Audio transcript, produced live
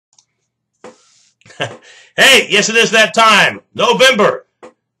Hey, yes, it is that time. November.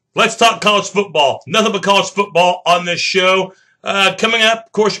 Let's talk college football. Nothing but college football on this show. Coming up,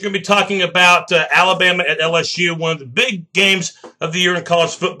 of course, you're going to be talking about Alabama at L.S.U. One of the big games of the year in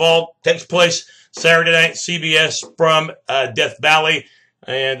college football takes place Saturday night, CBS from Death Valley.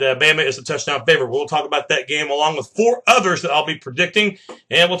 And Bama is the touchdown favorite. We'll talk about that game along with 4 others that I'll be predicting.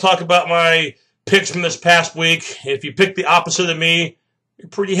 And we'll talk about my picks from this past week. If you picked the opposite of me, you're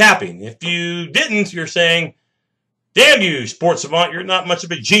pretty happy. If you didn't, you're saying, damn you, sports savant, you're not much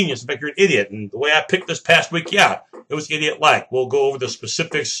of a genius. In fact, you're an idiot. And the way I picked this past week, yeah, it was idiot-like. We'll go over the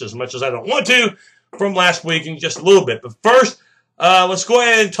specifics as much as I don't want to from last week in just a little bit. But first, let's go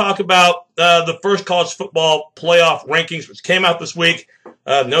ahead and talk about the first college football playoff rankings, which came out this week.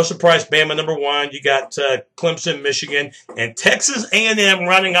 No surprise, Bama number 1. You got Clemson, Michigan, and Texas A&M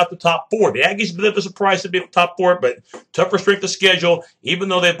rounding out the top 4. The Aggies a bit of a surprise to be at the top 4, but tougher strength of schedule, even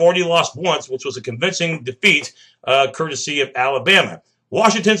though they've already lost once, which was a convincing defeat, courtesy of Alabama.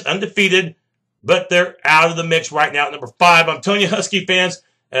 Washington's undefeated, but they're out of the mix right now at number 5. I'm telling you, Husky fans,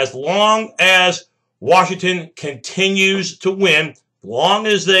 as long as Washington continues to win, as long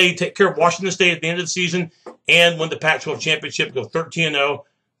as they take care of Washington State at the end of the season and win the Pac-12 championship, go 13-0,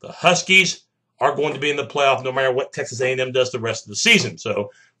 the Huskies are going to be in the playoff no matter what Texas A&M does the rest of the season. So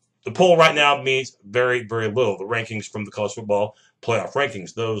the poll right now means very, very little. The rankings from the college football playoff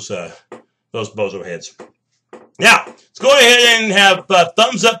rankings, those bozo heads. Now, let's go ahead and have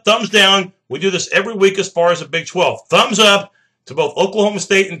thumbs up, thumbs down. We do this every week as far as the Big 12. Thumbs up to both Oklahoma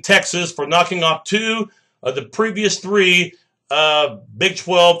State and Texas for knocking off 2 of the previous 3 Big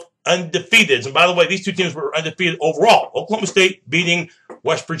 12 undefeateds. And by the way, these 2 teams were undefeated overall. Oklahoma State beating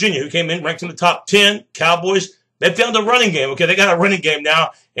West Virginia, who came in ranked in the top 10. Cowboys, they found a running game. Okay, they got a running game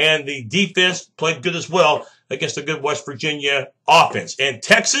now, and the defense played good as well against a good West Virginia offense. And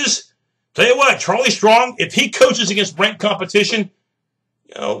Texas, tell you what, Charlie Strong, if he coaches against ranked competition,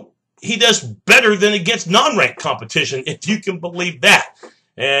 you know, he does better than against non-ranked competition, if you can believe that.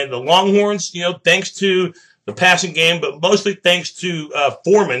 And the Longhorns, you know, thanks to the passing game, but mostly thanks to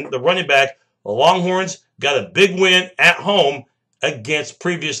Foreman, the running back, the Longhorns got a big win at home against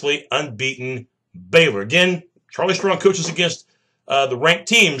previously unbeaten Baylor. Again, Charlie Strong coaches against the ranked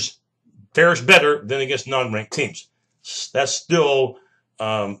teams, fares better than against non-ranked teams. That's still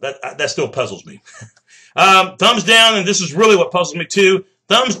that still puzzles me. Thumbs down, and this is really what puzzles me too.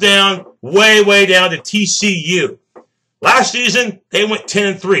 Thumbs down, way, way down to T.C.U. Last season, they went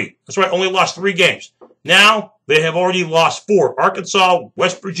 10-3. That's right, only lost 3 games. Now, they have already lost 4. Arkansas,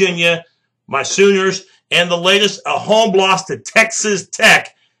 West Virginia, my Sooners, and the latest, a home loss to Texas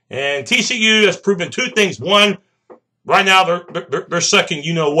Tech. And TCU has proven 2 things. 1, right now they're sucking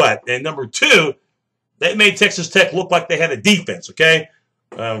you-know-what. And number 2, they made Texas Tech look like they had a defense, okay?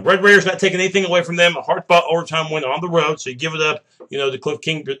 Red Raiders not taking anything away from them. A hard-fought overtime win on the road, so you give it up. You know, the Cliff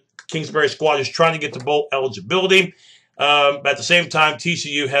Kingsbury squad is trying to get to bowl eligibility. But at the same time,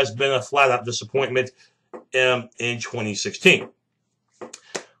 TCU has been a flat-out disappointment in 2016.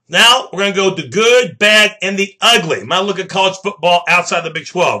 Now, we're going to go the good, bad, and the ugly. My look at college football outside the Big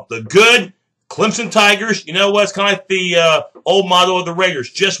 12. The good, Clemson Tigers. You know what? It's kind of like the old motto of the Raiders.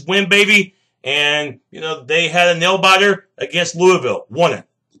 Just win, baby. And, you know, they had a nail-biter against Louisville. Won it.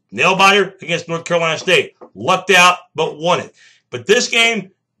 Nail-biter against North Carolina State. Lucked out, but won it. But this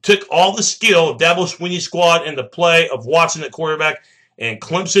game took all the skill of Dabo Swinney's squad and the play of Watson at quarterback. And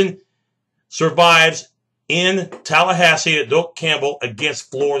Clemson survives in Tallahassee at Doak Campbell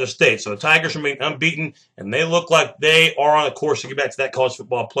against Florida State. So the Tigers remain unbeaten, and they look like they are on a course to get back to that college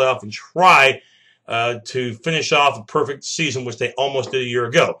football playoff and try to finish off a perfect season, which they almost did a year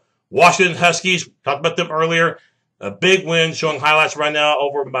ago. Washington Huskies, talked about them earlier, a big win, showing highlights right now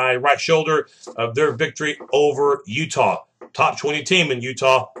over my right shoulder of their victory over Utah. Top 20 team in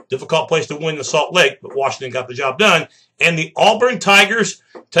Utah. Difficult place to win in Salt Lake, but Washington got the job done. And the Auburn Tigers,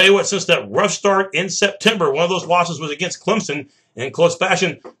 tell you what, since that rough start in September, one of those losses was against Clemson in close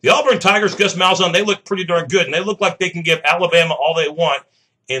fashion. The Auburn Tigers, Gus Malzahn, they look pretty darn good, and they look like they can give Alabama all they want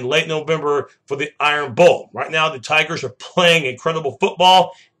in late November for the Iron Bowl. Right now, the Tigers are playing incredible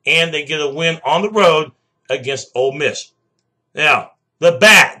football, and they get a win on the road against Ole Miss. Now, the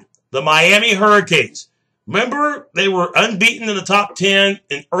bad, the Miami Hurricanes. Remember, they were unbeaten in the top 10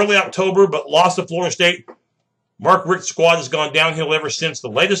 in early October, but lost to Florida State. Mark Richt's squad has gone downhill ever since. The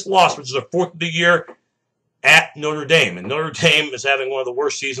latest loss, which is their 4th of the year, at Notre Dame. And Notre Dame is having one of the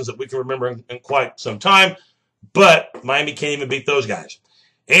worst seasons that we can remember in quite some time. But Miami can't even beat those guys.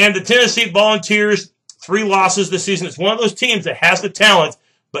 And the Tennessee Volunteers, 3 losses this season. It's one of those teams that has the talent,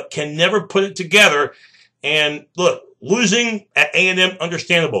 but can never put it together. And look, losing at A&M,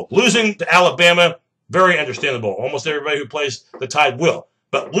 understandable. Losing to Alabama, Very understandable. Almost everybody who plays the Tide will.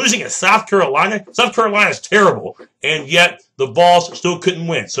 But losing at South Carolina is terrible. And yet the Vols still couldn't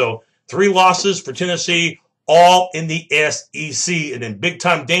win. So 3 losses for Tennessee, all in the SEC, and in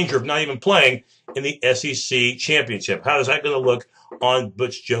big-time danger of not even playing in the SEC championship. How is that going to look on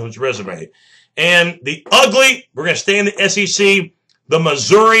Butch Jones' resume? And the ugly, we're going to stay in the SEC, the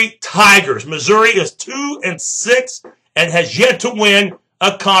Missouri Tigers. Missouri is 2-6 and has yet to win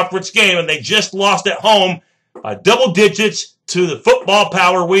a conference game, and they just lost at home by double digits to the football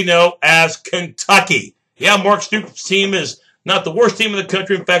power we know as Kentucky. Yeah, Mark Stoops' team is not the worst team in the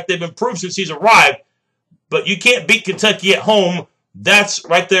country. In fact, they've improved since he's arrived. But you can't beat Kentucky at home. That's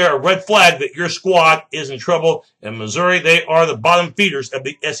right there a red flag that your squad is in trouble. And Missouri, they are the bottom feeders of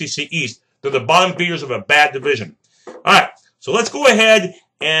the SEC East. They're the bottom feeders of a bad division. All right, so let's go ahead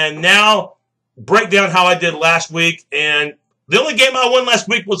and now break down how I did last week. And the only game I won last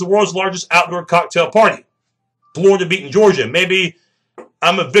week was the world's largest outdoor cocktail party. Florida beating Georgia. Maybe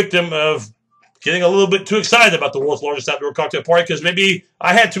I'm a victim of getting a little bit too excited about the world's largest outdoor cocktail party because maybe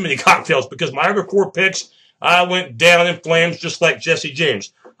I had too many cocktails because my other 4 picks, I went down in flames just like Jesse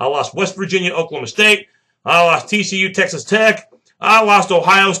James. I lost West Virginia, Oklahoma State. I lost T.C.U, Texas Tech. I lost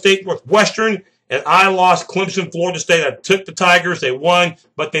Ohio State, Northwestern. And I lost Clemson, Florida State. I took the Tigers. They won,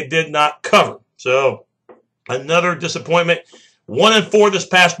 but they did not cover. So another disappointment. 1-4 this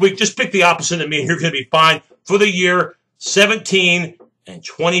past week. Just pick the opposite of me and you're going to be fine. For the year,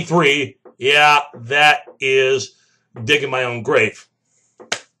 17-23. Yeah, that is digging my own grave.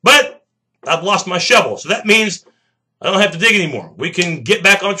 But I've lost my shovel, so that means I don't have to dig anymore. We can get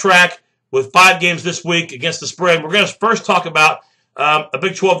back on track with 5 games this week against the spread. We're going to first talk about a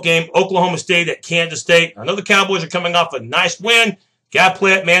Big 12 game, Oklahoma State at Kansas State. I know the Cowboys are coming off a nice win. Got to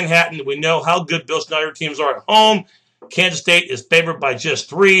play at Manhattan. We know how good Bill Snyder teams are at home. Kansas State is favored by just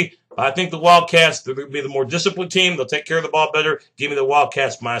 3. I think the Wildcats, they're going to be the more disciplined team. They'll take care of the ball better. Give me the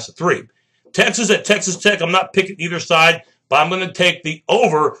Wildcats -3. Texas at Texas Tech, I'm not picking either side, but I'm going to take the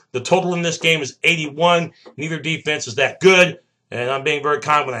over. The total in this game is 81. Neither defense is that good, and I'm being very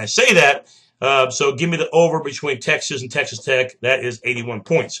kind when I say that. So give me the over between Texas and Texas Tech. That is 81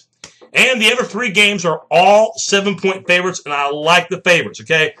 points. And the other 3 games are all 7-point favorites, and I like the favorites,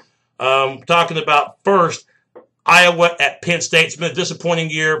 okay? Talking about first, Iowa at Penn State. It's been a disappointing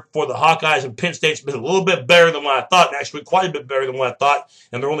year for the Hawkeyes, and Penn State's been a little bit better than what I thought, and actually quite a bit better than what I thought,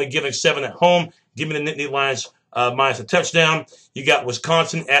 and they're only giving 7 at home. Give me the Nittany Lions minus a touchdown. You got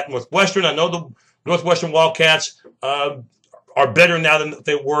Wisconsin at Northwestern. I know the Northwestern Wildcats are better now than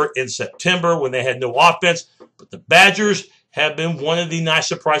they were in September when they had no offense, but the Badgers have been one of the nice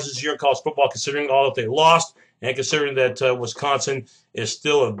surprises here in college football, considering all that they lost and considering that Wisconsin is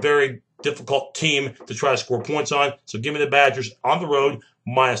still a very difficult team to try to score points on. So give me the Badgers on the road,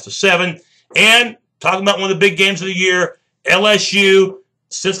 -7. And talking about one of the big games of the year, L.S.U.,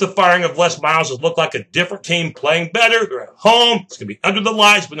 since the firing of Les Miles, has looked like a different team, playing better. They're at home. It's going to be under the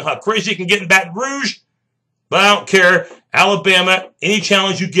lights. We know how crazy it can get in Baton Rouge. But I don't care. Alabama, any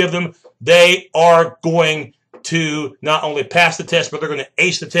challenge you give them, they are going to not only pass the test, but they're going to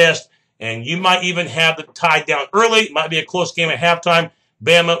ace the test. And you might even have the tie down early. It might be a close game at halftime.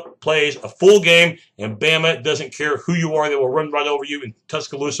 Bama plays a full game, and Bama doesn't care who you are. They will run right over you in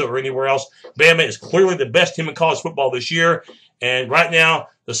Tuscaloosa or anywhere else. Bama is clearly the best team in college football this year, and right now,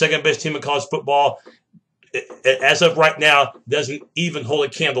 the second best team in college football, as of right now, doesn't even hold a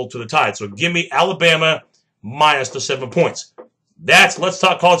candle to the Tide. So give me Alabama -7 points. That's Let's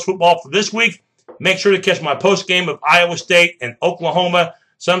Talk College Football for this week. Make sure to catch my post game of Iowa State and Oklahoma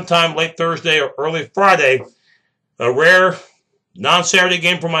sometime late Thursday or early Friday. A rare non-Saturday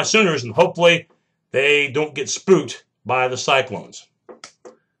game for my Sooners, and hopefully they don't get spooked by the Cyclones.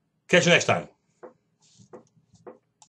 Catch you next time.